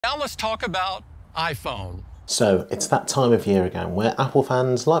Now let's talk about iPhone. So it's that time of year again where Apple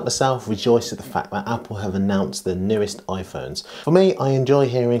fans like myself rejoice at the fact that Apple have announced the newest iPhones. For me, I enjoy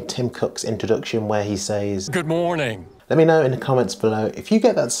hearing Tim Cook's introduction where he says, Good morning. Let me know in the comments below if you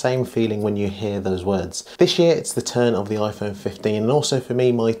get that same feeling when you hear those words. This year it's the turn of the iPhone 15 and also for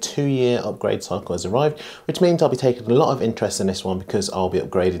me my 2-year upgrade cycle has arrived, which means I'll be taking a lot of interest in this one because I'll be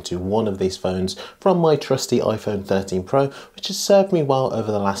upgrading to one of these phones from my trusty iPhone 13 Pro, which has served me well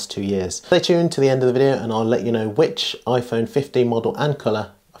over the last 2 years. Stay tuned to the end of the video and I'll let you know which iPhone 15 model and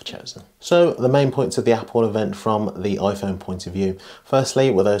colour I've chosen. So the main points of the Apple event from the iPhone point of view.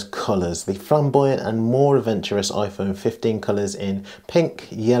 Firstly were those colours, the flamboyant and more adventurous iPhone 15 colours in pink,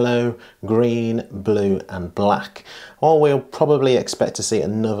 yellow, green, blue and black. While we'll probably expect to see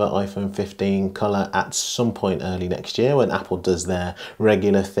another iPhone 15 colour at some point early next year when Apple does their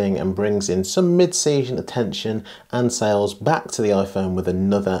regular thing and brings in some mid-season attention and sales back to the iPhone with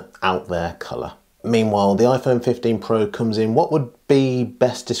another out there colour. Meanwhile, the iPhone 15 Pro comes in what would be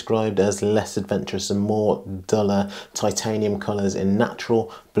best described as less adventurous and more duller titanium colours in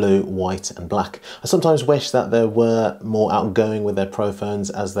natural, blue, white and black. I sometimes wish that they were more outgoing with their Pro phones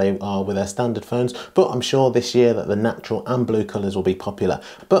as they are with their standard phones, but I'm sure this year that the natural and blue colours will be popular.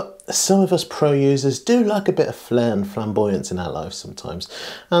 But some of us Pro users do like a bit of flair and flamboyance in our lives sometimes,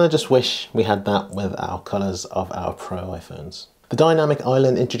 and I just wish we had that with our colours of our Pro iPhones. The dynamic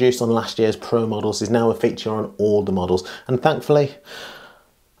island introduced on last year's Pro models is now a feature on all the models, and thankfully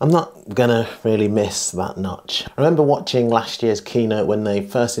I'm not gonna really miss that notch. I remember watching last year's keynote when they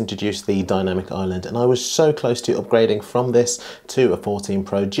first introduced the dynamic island and I was so close to upgrading from this to a 14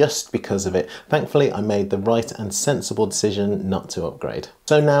 Pro just because of it. Thankfully I made the right and sensible decision not to upgrade.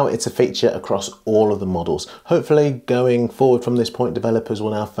 So now it's a feature across all of the models. Hopefully going forward from this point developers will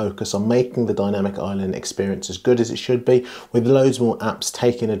now focus on making the dynamic island experience as good as it should be, with loads more apps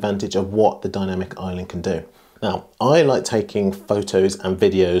taking advantage of what the dynamic island can do. Now, I like taking photos and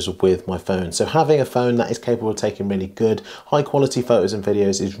videos with my phone, so having a phone that is capable of taking really good, high quality photos and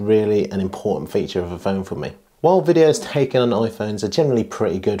videos is really an important feature of a phone for me. While videos taken on iPhones are generally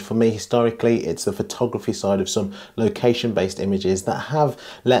pretty good, for me historically it's the photography side of some location-based images that have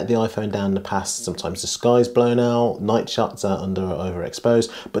let the iPhone down in the past. Sometimes the sky's blown out, night shots are under or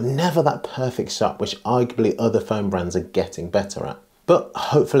overexposed, but never that perfect shot which arguably other phone brands are getting better at. But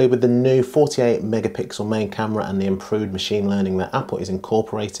hopefully with the new 48 megapixel main camera and the improved machine learning that Apple is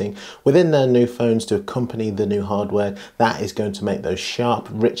incorporating within their new phones to accompany the new hardware, that is going to make those sharp,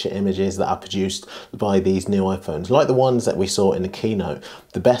 richer images that are produced by these new iPhones, like the ones that we saw in the keynote,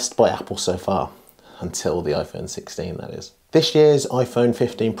 the best by Apple so far, until the iPhone 16 that is. This year's iPhone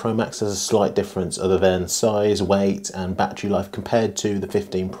 15 Pro Max has a slight difference other than size, weight and battery life compared to the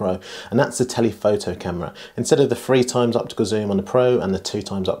 15 Pro, and that's the telephoto camera. Instead of the 3x optical zoom on the Pro and the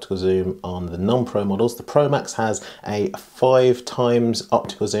 2x optical zoom on the non-Pro models, the Pro Max has a 5x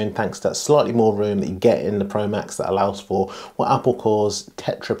optical zoom thanks to that slightly more room that you get in the Pro Max that allows for what Apple calls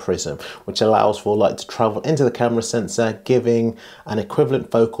tetraprism, which allows for light to travel into the camera sensor, giving an equivalent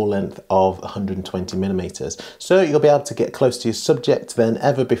focal length of 120mm. So you'll be able to get close to your subject than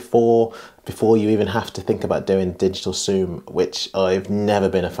ever before you even have to think about doing digital zoom, which I've never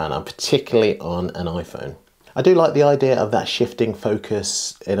been a fan of, particularly on an iPhone. I do like the idea of that shifting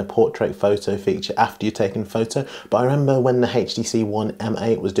focus in a portrait photo feature after you've taken a photo, but I remember when the HTC One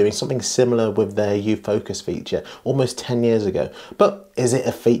M8 was doing something similar with their U-Focus feature almost 10 years ago. But is it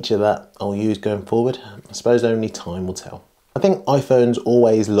a feature that I'll use going forward? I suppose only time will tell. I think iPhones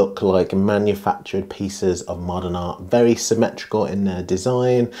always look like manufactured pieces of modern art, very symmetrical in their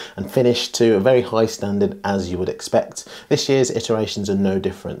design and finished to a very high standard as you would expect. This year's iterations are no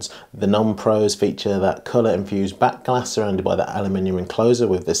different. The non-Pros feature that colour infused back glass surrounded by that aluminium enclosure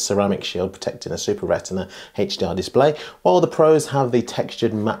with this ceramic shield protecting a Super Retina HDR display, while the Pros have the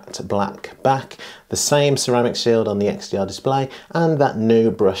textured matte black back, the same ceramic shield on the XDR display and that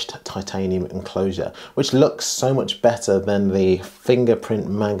new brushed titanium enclosure, which looks so much better than the fingerprint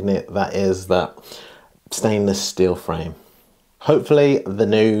magnet that is that stainless steel frame. Hopefully the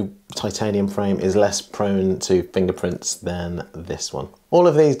new titanium frame is less prone to fingerprints than this one. All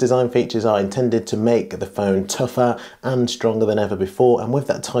of these design features are intended to make the phone tougher and stronger than ever before, and with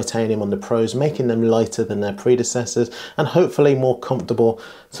that titanium on the Pros making them lighter than their predecessors and hopefully more comfortable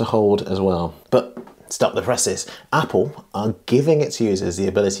to hold as well. But Stop the presses. Apple are giving its users the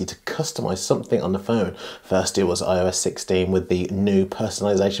ability to customize something on the phone. First it was iOS 16 with the new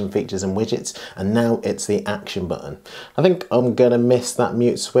personalization features and widgets, and now it's the action button. I think I'm gonna miss that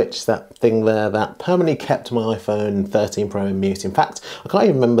mute switch, that thing there that permanently kept my iPhone 13 Pro in mute. In fact, I can't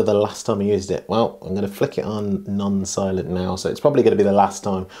even remember the last time I used it. Well, I'm gonna flick it on non-silent now, so it's probably gonna be the last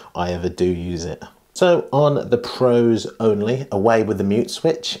time I ever do use it. So on the Pros only, away with the mute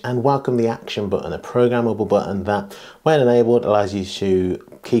switch, and welcome the action button, a programmable button that, when enabled, allows you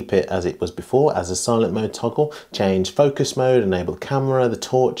to keep it as it was before as a silent mode toggle, change focus mode, enable camera, the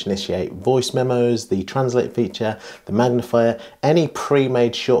torch, initiate voice memos, the translate feature, the magnifier, any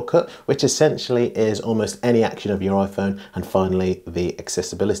pre-made shortcut, which essentially is almost any action of your iPhone, and finally the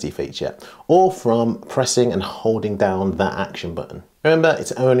accessibility feature, all from pressing and holding down that action button. Remember,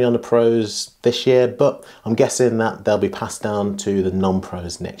 it's only on the Pros this year, but I'm guessing that they'll be passed down to the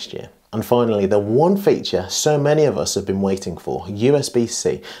non-Pros next year. And finally, the one feature so many of us have been waiting for,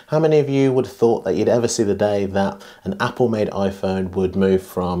 USB-C. How many of you would have thought that you'd ever see the day that an Apple-made iPhone would move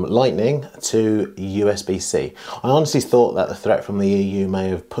from Lightning to USB-C? I honestly thought that the threat from the EU may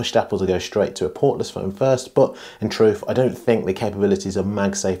have pushed Apple to go straight to a portless phone first, but in truth, I don't think the capabilities of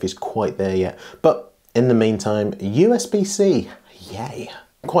MagSafe is quite there yet. But in the meantime, USB-C. Yay.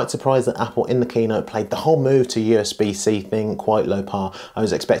 I'm quite surprised that Apple in the keynote played the whole move to USB-C thing quite low par. I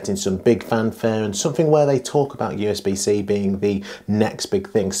was expecting some big fanfare and something where they talk about USB-C being the next big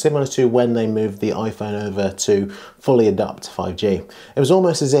thing, similar to when they moved the iPhone over to fully adopt 5G. It was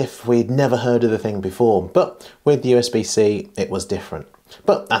almost as if we'd never heard of the thing before, but with USB-C it was different.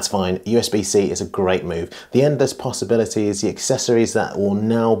 But that's fine, USB-C is a great move. The endless possibilities, the accessories that will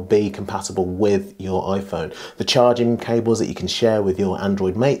now be compatible with your iPhone, the charging cables that you can share with your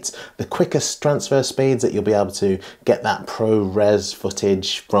Android mates, the quickest transfer speeds that you'll be able to get that ProRes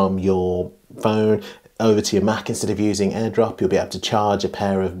footage from your phone over to your Mac instead of using AirDrop. You'll be able to charge a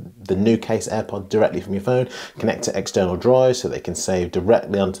pair of the new case AirPod directly from your phone, connect to external drives so they can save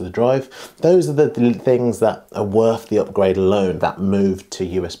directly onto the drive. Those are the things that are worth the upgrade alone, that move to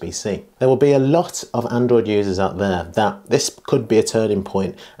USB-C. There will be a lot of Android users out there that this could be a turning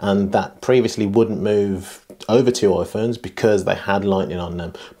point and that previously wouldn't move over to iPhones because they had Lightning on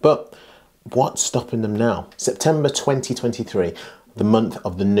them. But what's stopping them now? September 2023. The month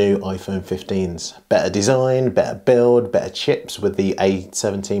of the new iPhone 15s. Better design, better build, better chips with the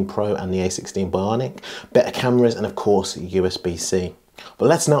A17 Pro and the A16 Bionic, better cameras, and of course USB-C. But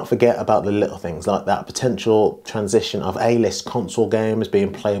let's not forget about the little things like that potential transition of A-list console games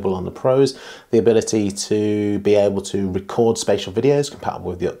being playable on the Pros, the ability to be able to record spatial videos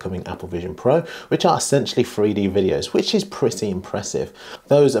compatible with the upcoming Apple Vision Pro, which are essentially 3D videos, which is pretty impressive.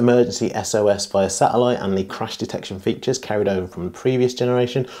 Those emergency SOS via satellite and the crash detection features carried over from the previous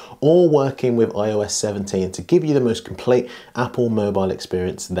generation, all working with iOS 17 to give you the most complete Apple mobile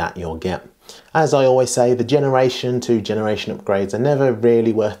experience that you'll get. As I always say, the generation to generation upgrades are never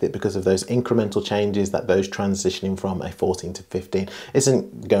really worth it because of those incremental changes that those transitioning from a 14 to 15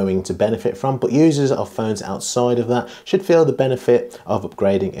 isn't going to benefit from, but users of phones outside of that should feel the benefit of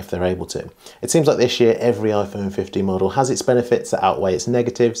upgrading if they're able to. It seems like this year every iPhone 15 model has its benefits that outweigh its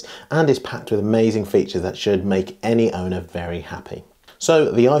negatives and is packed with amazing features that should make any owner very happy.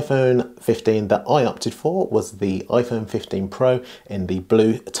 So the iPhone 15 that I opted for was the iPhone 15 Pro in the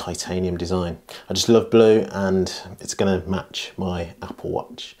blue titanium design. I just love blue and it's going to match my Apple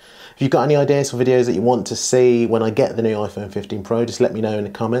Watch. If you've got any ideas for videos that you want to see when I get the new iPhone 15 Pro, just let me know in the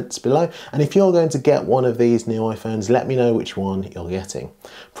comments below. And if you're going to get one of these new iPhones, let me know which one you're getting.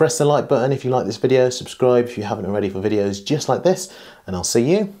 Press the like button if you like this video, subscribe if you haven't already for videos just like this, and I'll see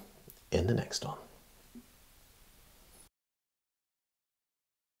you in the next one.